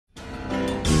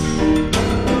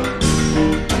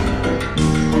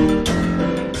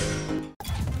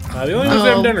The only ones I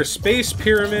haven't done are Space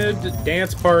Pyramid,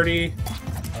 Dance Party.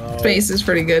 Space is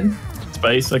pretty good.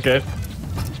 Space, okay.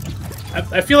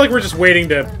 I feel like we're just waiting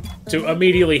to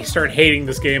immediately start hating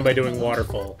this game by doing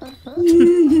Waterfall.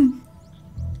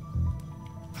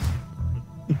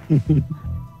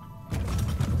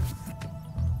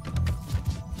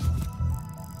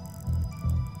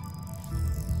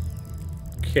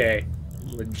 Okay.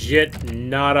 Legit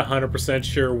not 100%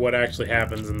 sure what actually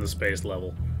happens in the space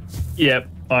level. Yep,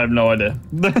 I have no idea.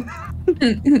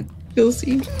 You'll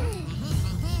see.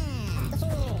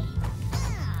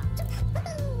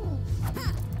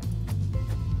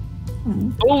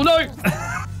 Oh no!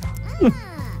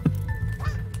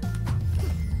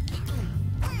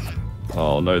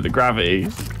 Oh no, the gravity.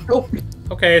 Oh.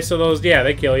 Okay, so those, yeah,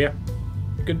 they kill you.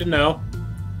 Good to know.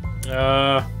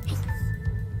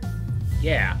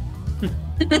 Yeah.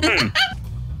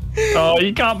 Oh,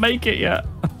 you can't make it yet.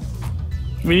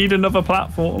 We need another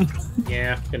platform.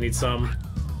 Yeah, gonna need some.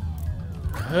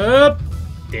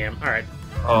 Damn, alright.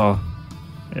 Oh,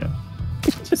 yeah.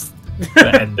 Just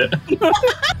end it.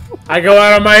 I go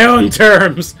out on my own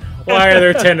terms! Why are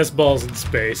there tennis balls in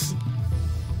space?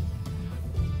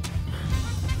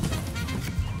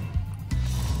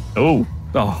 Oh.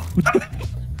 Oh.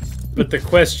 But the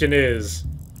question is,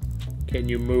 can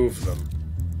you move them?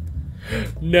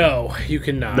 No, you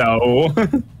cannot. No.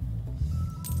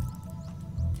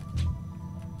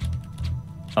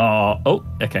 Oh,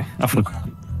 okay. I forgot.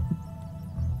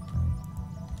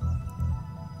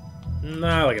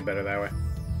 Nah, I like it better that way.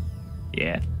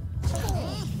 Yeah.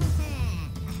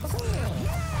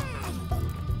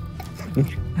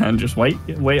 And just wait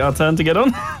our turn to get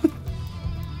on.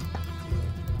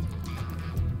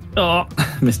 Oh,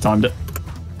 mistimed it.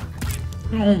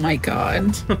 Oh my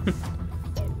god.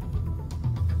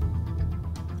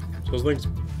 Those things.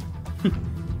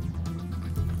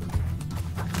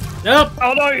 Nope.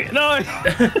 Oh no, no.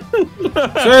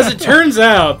 So as it turns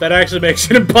out, that actually makes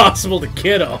it impossible to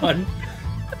get on.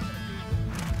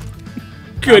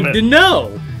 Good to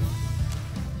know.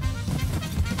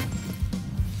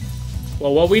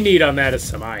 Well, what we need on that is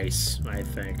some ice, I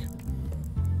think.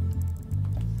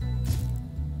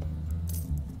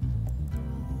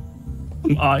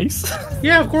 Ice.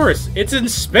 Yeah, of course. It's in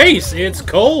space. It's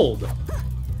cold.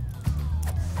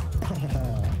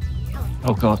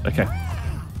 Oh god. Okay.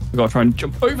 We gotta try and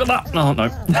jump over that. No, no.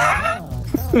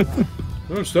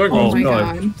 I'm stuck. Oh my no.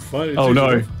 god. Oh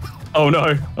no. Oh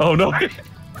no. Oh no. I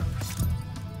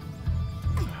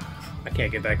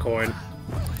can't get that coin.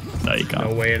 No, you can't.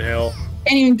 No way in hell.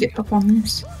 Can't even get up on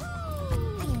this.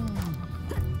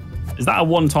 Is that a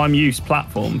one-time use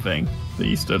platform thing that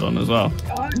you stood on as well?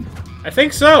 God. I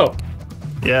think so.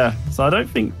 Yeah. So I don't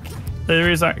think there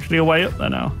is actually a way up there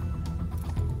now.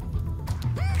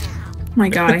 Oh my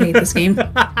god, I hate this game.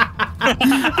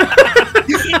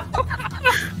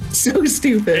 So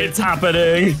stupid. It's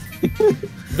happening.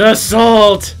 The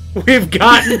salt. We've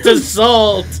gotten to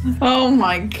salt. Oh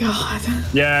my god.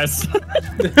 Yes.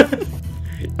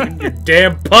 You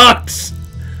damn pucks.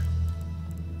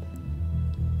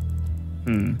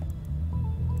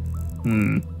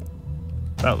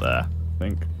 About there, I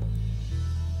think.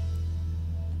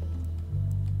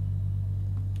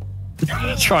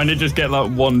 Trying to just get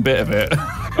like one bit of it.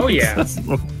 Oh yeah.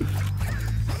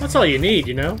 That's all you need,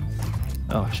 you know?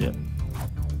 Oh shit.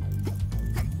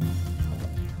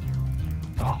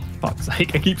 Oh fuck's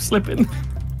sake, I keep slipping.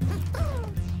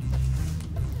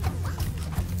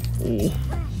 Oh.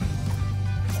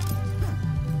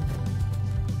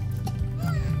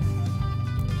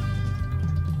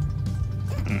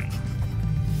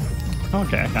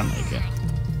 Okay, I can make it.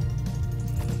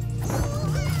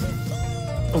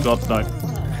 Oh god, no.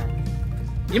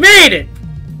 You made it!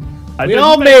 I We didn't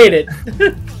all make made it!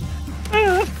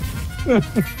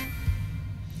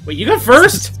 Wait, you got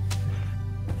first?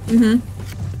 Mm-hmm.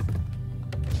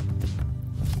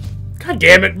 God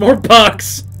damn it, more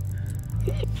pucks!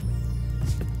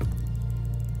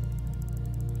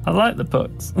 I like the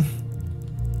pucks.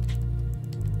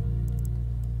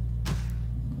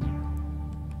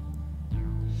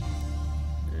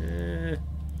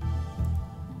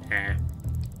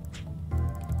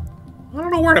 I don't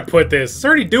know where to put this. It's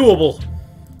already doable.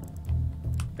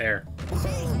 There.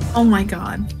 Oh my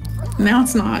god. Now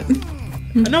it's not.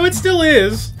 No, it still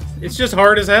is. It's just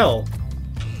hard as hell.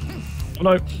 Oh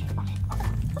no.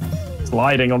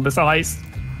 Sliding on this ice.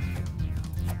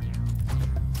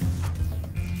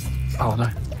 Oh no.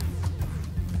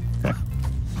 Okay.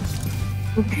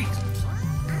 Okay.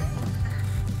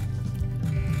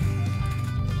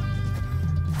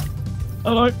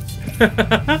 Oh no.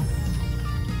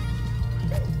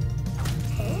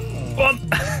 One.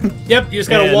 Yep, you just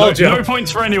gotta wall jump. No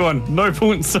points for anyone. No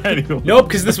points for anyone. Nope,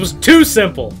 because this was too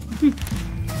simple.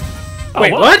 Oh,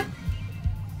 Wait, what?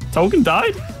 Tolkien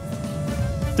died?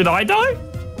 Did I die?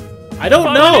 I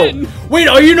don't know. Wait,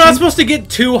 are you not supposed to get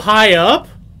too high up?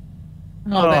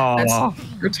 Oh, that's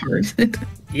retarded.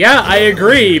 Yeah, I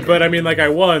agree, but I mean, like, I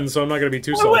won, so I'm not gonna be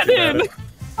too salty about it.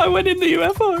 I went in the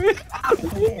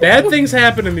UFO. Bad things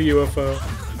happen in the UFO.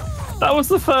 That was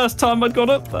the first time I'd got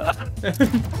up there.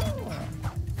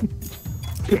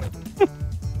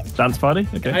 Dance party?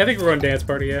 Okay. I think we're on dance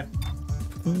party, yeah.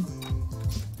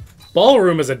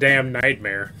 Ballroom is a damn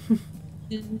nightmare.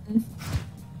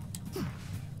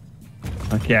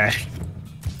 Okay.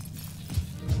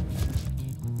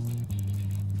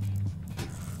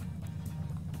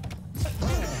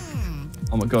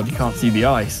 Oh my god, you can't see the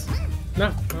ice. No,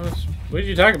 what did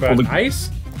you talk about? Well,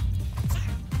 Ice?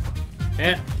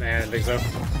 Nah, I don't think so.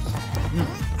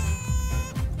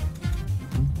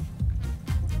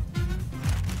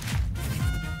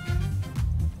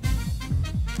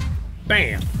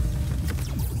 Bam!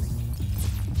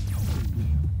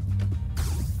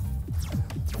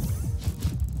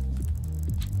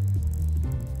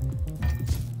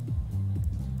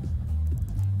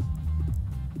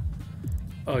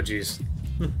 Oh, jeez.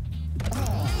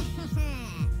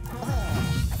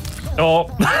 Oh,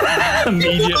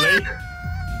 immediately.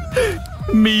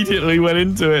 Immediately went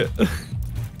into it.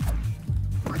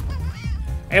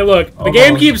 Hey, look, the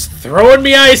game keeps throwing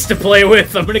me ice to play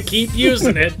with. I'm gonna keep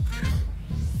using it.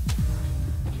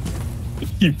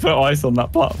 You put ice on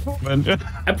that platform, didn't you?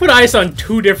 I put ice on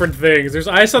two different things. There's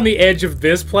ice on the edge of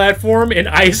this platform and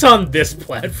ice on this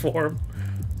platform.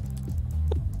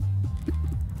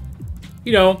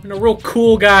 You know, in a real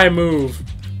cool guy move.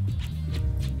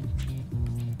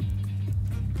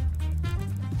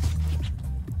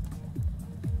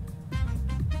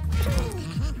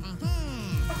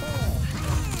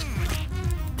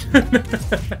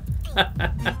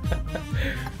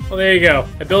 Well, there you go.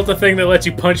 I built a thing that lets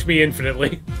you punch me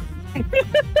infinitely.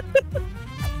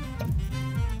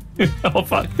 Oh,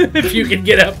 fuck. If you can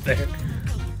get up there.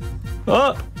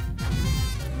 Oh.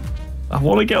 I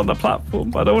want to get on the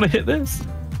platform, but I don't want to hit this.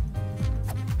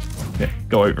 Okay,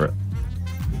 go over it.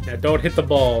 Yeah, don't hit the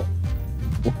ball.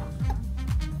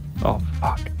 Oh,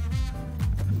 fuck.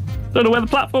 Don't know where the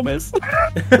platform is.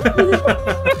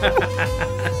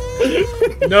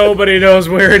 Nobody knows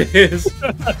where it is.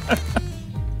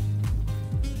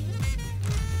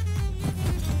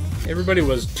 Everybody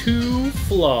was too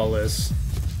flawless.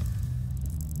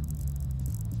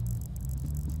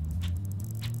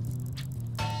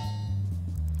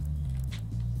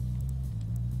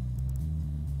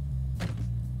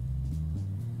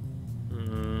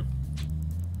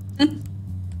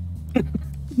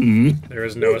 There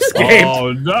is no escape.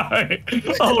 Oh no!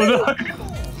 Oh no!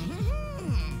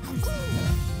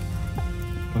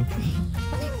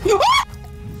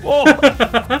 Oh!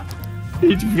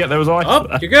 Did you forget there was ice? Oh,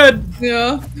 there? you're good.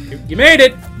 Yeah. You made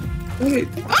it. Wait.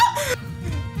 Ah!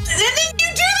 Did you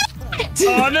do that?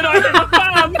 Oh, and then I hit the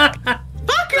fan!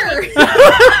 Fucker!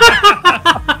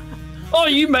 Oh,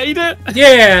 you made it?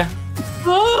 Yeah.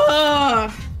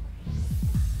 Ah.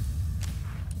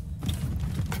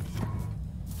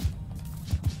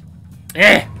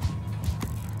 Eh.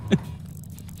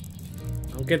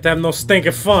 Don't get to have no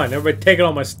stinking fun. Everybody taking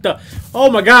all my stuff. Oh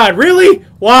my god, really?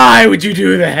 Why would you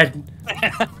do that?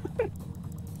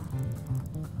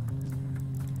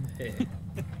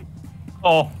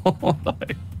 Oh, no.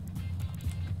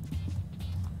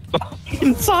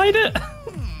 Inside it?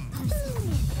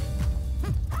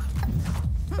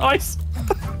 Nice.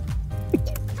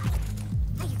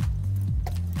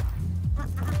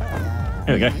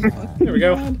 There we go. There we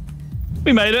go.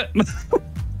 We made it.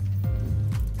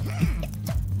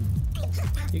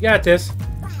 You got this.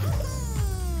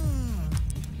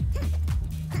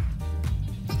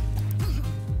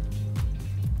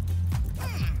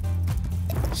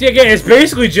 See, again, it's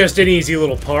basically just an easy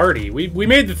little party. We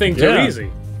made the thing too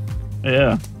easy.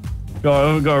 Yeah.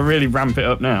 Gotta really ramp it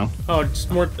up now. Oh,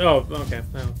 just more. Oh, okay.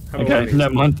 Oh, Okay,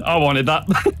 never mind. I wanted that.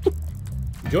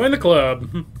 Join the club.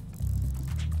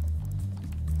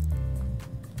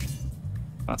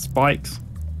 That's spikes.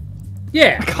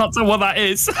 Yeah. I can't tell what that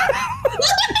is.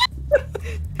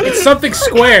 It's something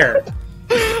square.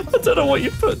 I don't know what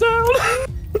you put down.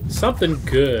 Something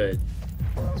good.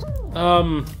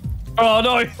 Oh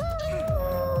no.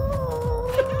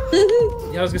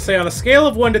 Yeah, I was gonna say, on a scale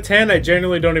of 1 to 10, I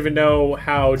genuinely don't even know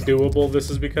how doable this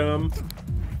has become.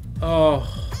 Oh.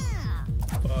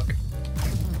 Fuck.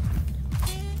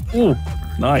 Ooh,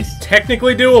 nice.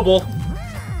 Technically doable.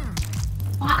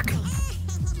 Fuck.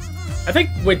 I think.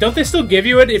 Wait, don't they still give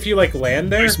you it if you like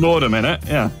land there? Explored a minute,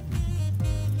 yeah.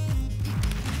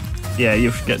 Yeah,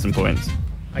 you get some points.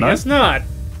 I guess not.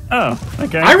 Oh,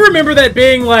 okay. I remember that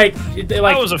being like they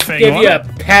like That was a thing, give you a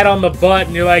wasn't pat on the butt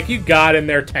and you're like, you got in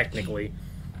there technically.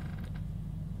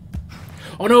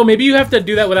 Oh no, maybe you have to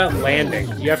do that without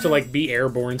landing. You have to like be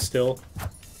airborne still.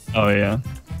 Oh yeah.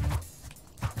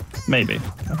 Maybe.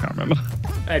 I can't remember.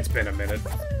 It's been a minute.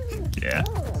 Yeah.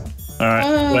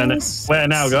 Alright, where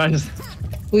now, guys?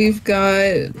 We've got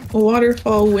a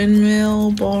waterfall,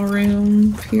 windmill,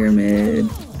 ballroom, pyramid,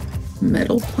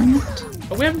 metal plant.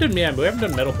 Oh, we haven't done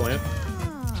metal plant.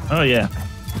 Oh yeah.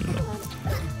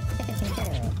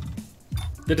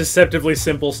 The deceptively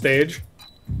simple stage.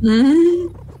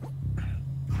 Mm-hmm.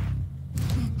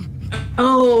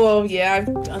 Oh yeah,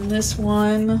 I've done this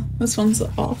one. This one's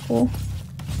awful.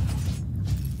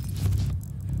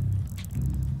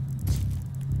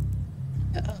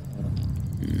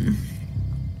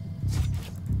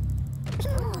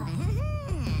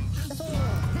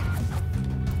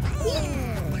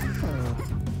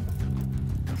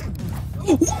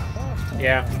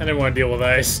 Yeah, I didn't want to deal with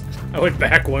ice. I went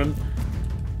back one.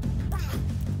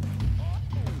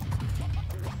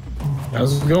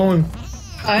 How's it going?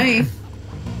 Hi.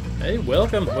 Hey,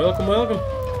 welcome.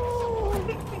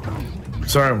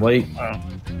 Sorry I'm late.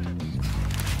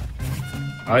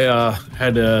 I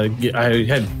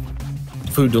had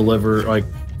food delivered, like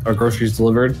our groceries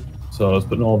delivered, so I was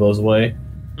putting all those away.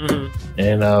 Mm-hmm.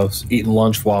 And I was eating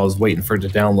lunch while I was waiting for it to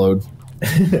download.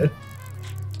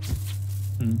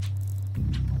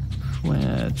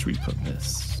 Where should we put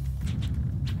this?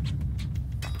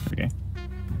 There we go.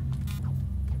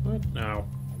 What? No.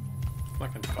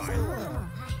 Fucking fine.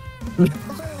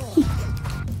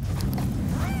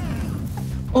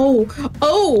 Oh!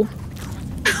 Oh!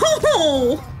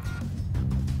 Oh!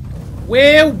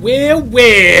 Well.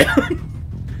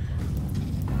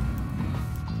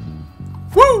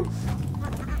 Woo!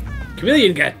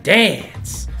 Chameleon got dance.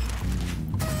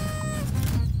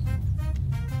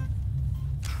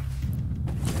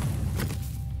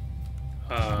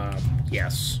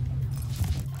 Yes.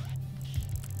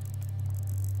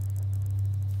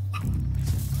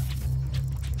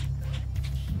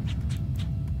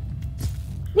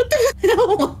 What the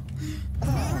hell?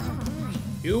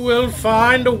 You will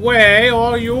find a way,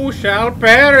 or you shall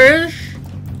perish.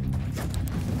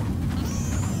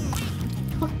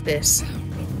 Fuck this.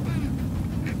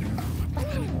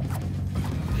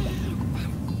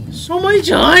 So much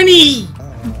honey.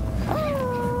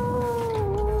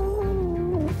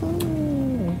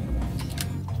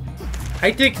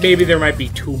 I think maybe there might be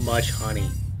too much honey.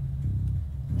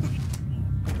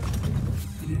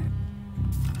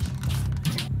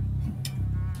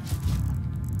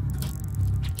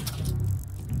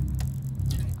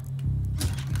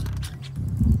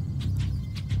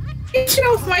 Get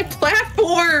off my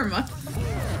platform!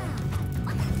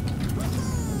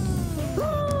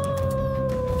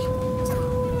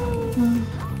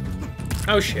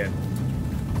 Oh shit.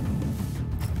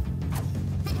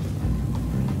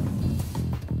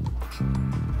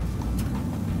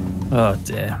 Oh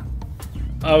dear.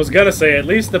 I was gonna say, at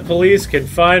least the police can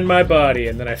find my body,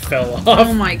 and then I fell off.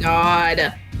 Oh my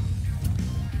god.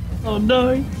 Oh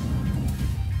no.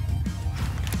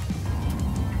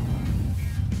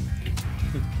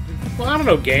 Well, I don't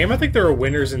know, game. I think there are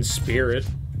winners in spirit.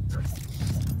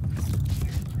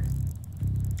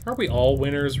 Are we all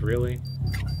winners, really?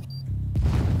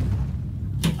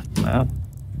 Wow.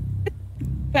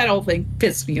 That whole thing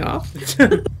pissed me off.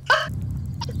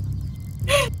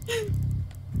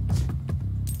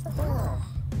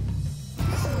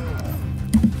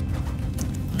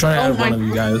 Try to Oh add my- one of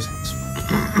you guys.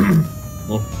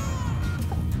 Well,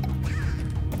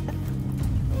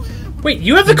 Wait,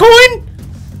 you have the coin?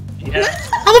 Yeah.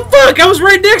 How the fuck? I was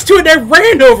right next to it and I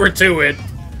ran over to it.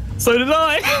 So did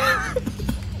I.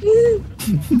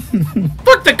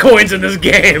 Fuck the coins in this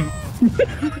game.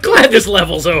 Glad this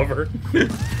level's over.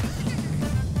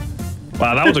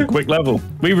 Wow, that was a quick level.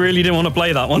 We really didn't want to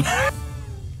play that one.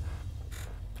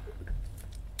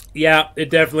 Yeah, it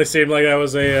definitely seemed like that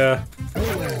was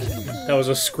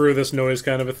a screw this noise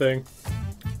kind of a thing.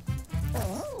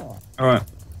 Alright.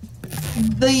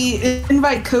 The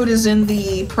invite code is in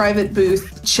the private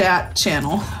booth chat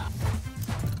channel.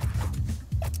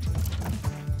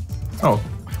 oh,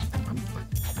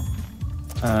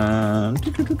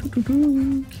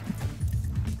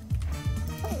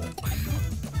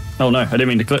 Oh no, I didn't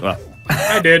mean to click that.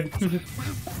 I did.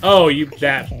 Oh, you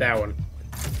that one.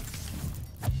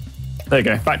 There you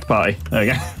go, back to party. There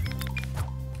you go.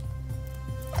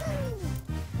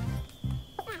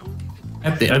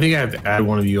 I think I have to add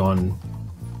one of you on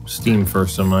Steam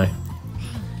first, am I?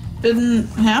 Didn't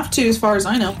have to, as far as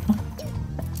I know.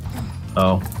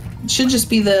 Oh. It should just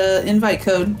be the invite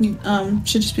code. You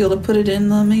should just be able to put it in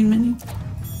the main menu.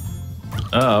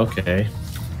 Oh, okay.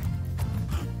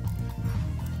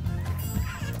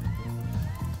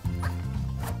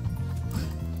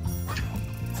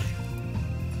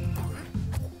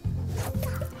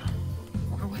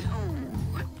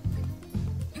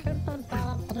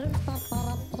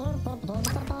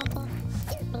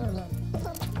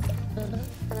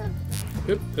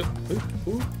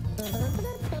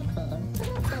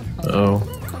 Oh,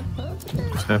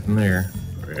 what's happened there?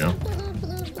 There we go.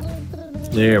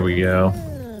 There we go.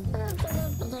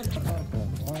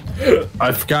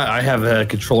 I forgot I have a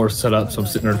controller set up, so I'm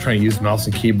sitting there trying to use mouse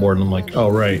and keyboard, and I'm like, oh,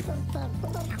 right.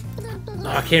 Oh,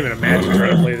 I can't even imagine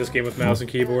trying to play this game with mouse and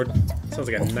keyboard. Sounds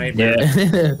like a nightmare.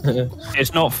 Yeah.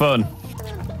 It's not fun.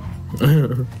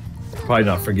 Probably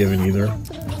not forgiving either.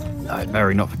 No,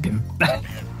 very not forgiving.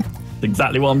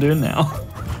 Exactly what I'm doing now.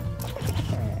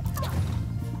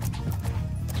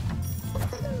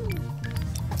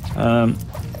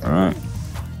 Alright.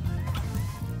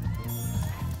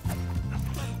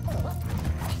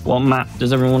 What map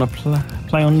does everyone want to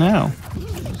play on now?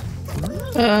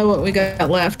 What we got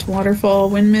left?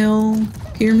 Waterfall, windmill,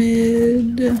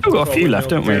 pyramid. We've got a few left,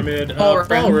 don't we? Pyramid,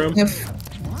 ballroom. Yep.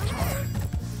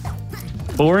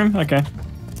 Ballroom? Okay.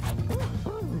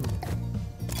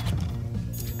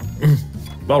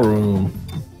 Ballroom.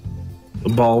 The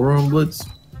ballroom blitz.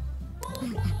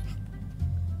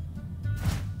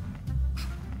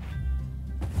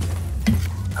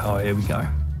 Oh, here we go.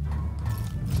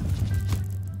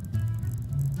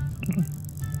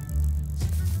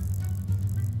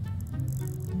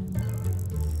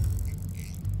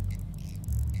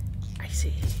 I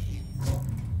see.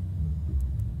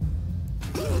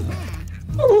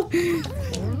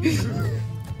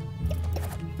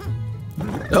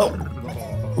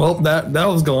 Oh, well, that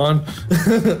was gone.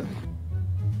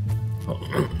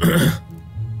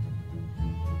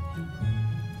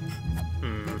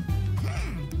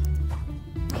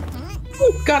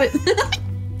 Ooh, got it.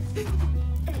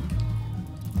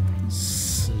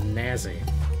 Snazzy.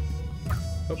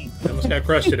 Oh, I almost got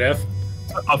crushed to death.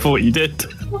 I thought you did.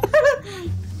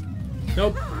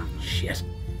 Nope. Shit.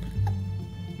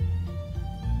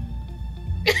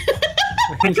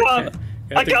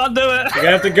 I can't do it. You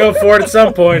have to go for it at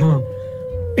some point.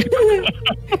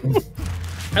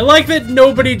 I like that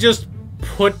nobody just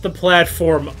put the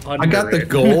platform under I got the it.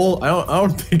 goal. I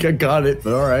don't think I got it,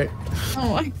 but all right.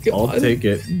 Oh my god. I'll take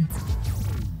it.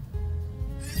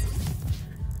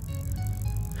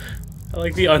 I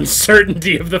like the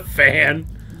uncertainty of the fan.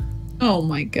 Oh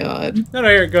my god. No,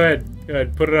 here, go ahead. Go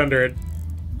ahead, put it under it.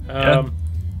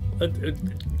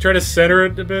 Try to center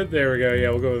it a bit. There we go. Yeah,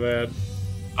 we'll go with that.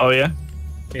 Oh, yeah?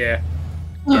 Yeah.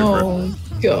 Oh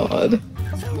god.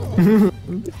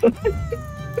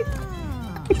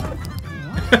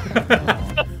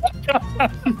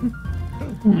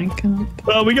 Oh my god.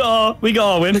 Well, we got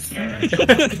our win.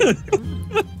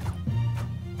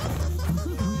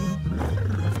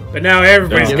 But now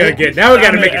everybody's gonna get. Now we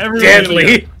gotta make it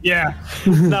deadly. Yeah.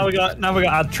 now we got to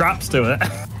add traps to it.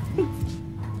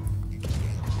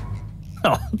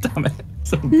 Oh damn it!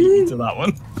 So beat me to that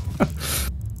one.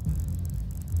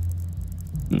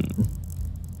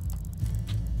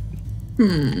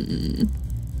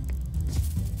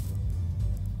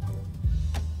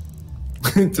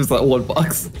 Just that one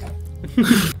box.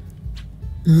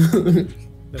 The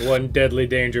one deadly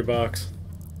danger box.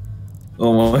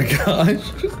 Oh my gosh.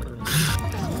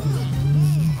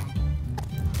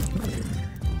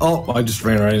 Oh, I just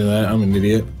ran right into that. I'm an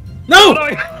idiot. No!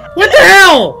 What the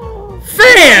hell?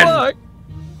 Fan!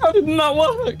 How did not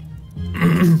work?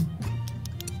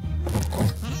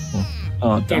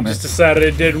 Oh I damn just it!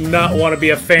 decided I did not want to be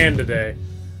a fan today.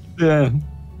 Yeah.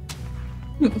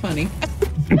 Funny.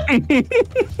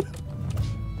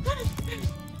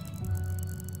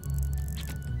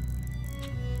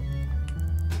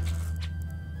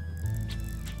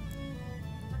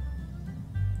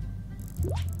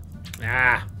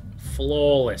 Ah,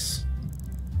 flawless.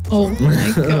 Oh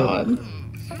my god.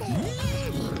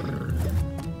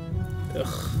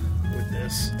 Ugh, with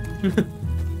this.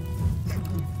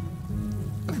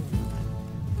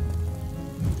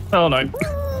 Oh no.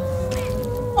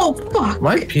 Oh fuck. Am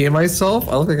I peeing myself?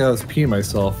 I look like I was peeing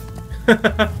myself.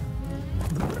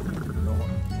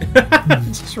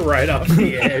 Just right off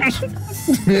the edge.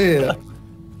 Yeah.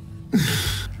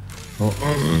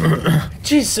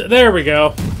 Jeez, there we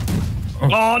go.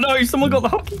 Oh no! Someone got the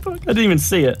hockey puck. I didn't even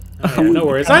see it. Yeah, no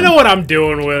worries. I know what I'm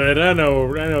doing with it. I know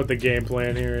what the game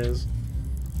plan here is.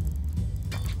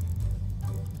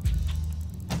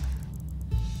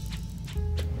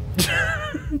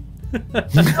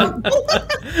 Just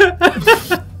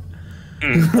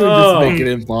make it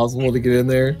impossible to get in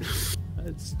there.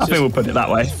 I think we'll put it that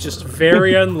way. Just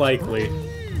very unlikely.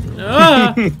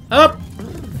 Ah! Up!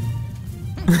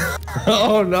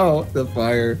 Oh no, the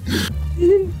fire.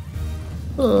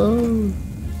 Oh.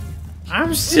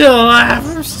 I'm still alive.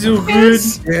 I'm still good.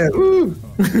 Yeah. Ooh.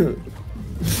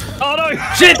 Oh no!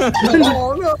 Shit!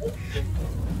 Oh no.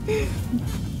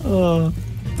 Oh,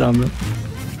 damn it.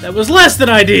 That was less than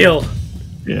ideal.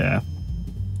 Yeah.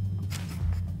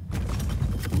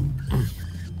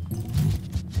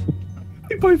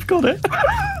 We both got it.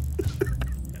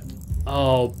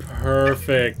 Oh,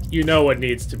 perfect. You know what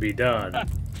needs to be done.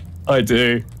 I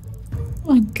do.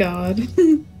 Oh my god.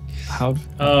 How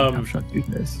should I do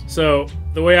this? So,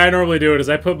 the way I normally do it is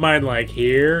I put mine like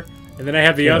here, and then I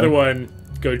have the other one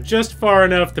go just far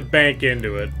enough to bank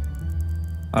into it.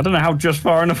 I don't know how just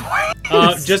far enough away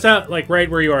is. Just out, like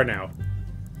right where you are now.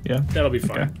 Yeah. That'll be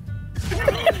fine.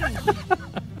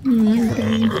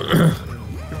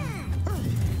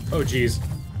 Oh, jeez.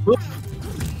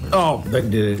 Oh, that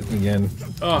did it again.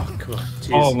 Oh, come on.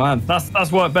 Jeez. Oh man,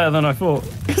 that's worked better than I thought.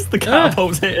 Because the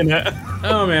catapult's hitting it.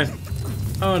 Oh, man.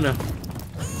 Oh, no.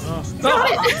 Oh. Got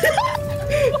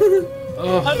it!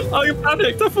 Oh. I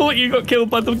panicked. I thought you got killed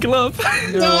by the glove.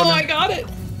 No, I got it.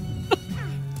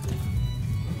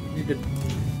 Need to...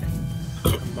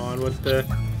 Come on with the...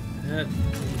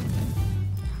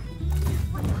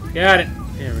 Got it.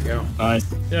 There we go. Nice.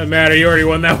 Doesn't matter. You already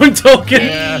won that one, Tolkien.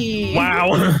 Hey.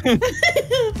 Wow.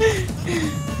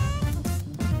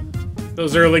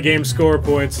 Those early game score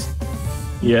points.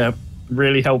 Yeah,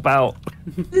 really help out.